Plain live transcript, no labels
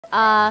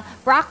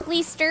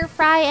broccoli stir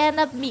fry and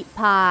a meat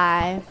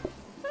pie.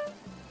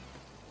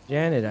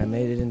 Janet, I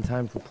made it in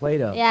time for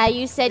Play-Doh. Yeah,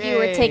 you said you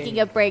were taking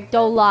a break.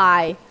 Don't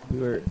lie. We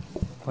were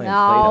playing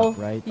Play-Doh,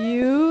 right?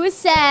 You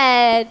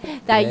said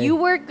that you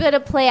weren't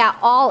gonna play at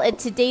all, and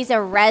today's a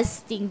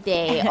resting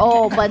day.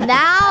 Oh, but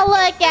now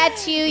look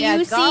at you.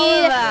 You see,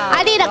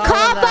 I need a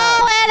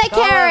combo and a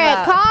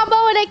carrot.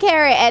 Combo and a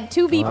carrot and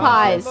 2 meat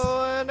pies.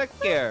 Combo and a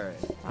carrot.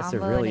 Guess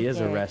it really is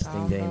a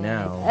resting day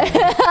now.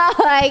 Oh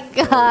my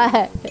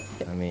god.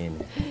 I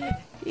mean,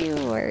 You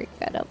were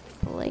gonna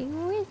play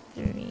with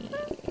me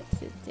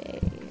today.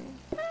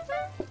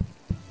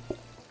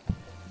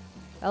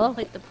 Hello?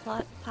 Like the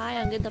pie,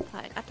 I'm good the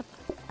pie. Got the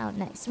pie. Oh,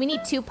 nice. We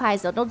need 2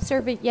 pies, though. Don't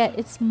serve it yet.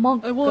 It's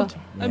monk. I won't.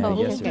 yeah, I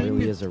guess it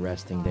really is a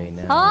resting day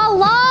now.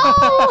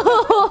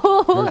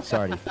 Hello! It's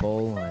already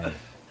full.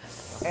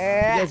 You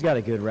guys got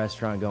a good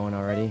restaurant going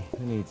already.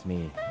 Who needs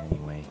me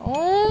anyway?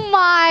 Oh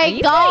my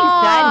You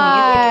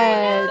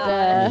god!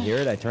 Can you hear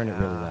it? I turned it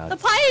really loud. The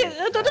pie.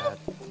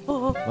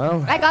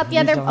 Well, I got the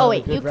you other. still Oh have a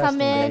wait, good you come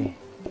resting in. day.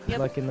 Good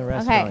luck in the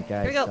restaurant,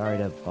 Here we guys. go. Sorry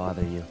to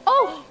bother you.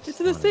 Oh, It's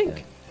in the Wanted sink.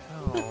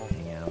 to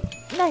hang out.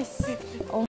 nice. Oh.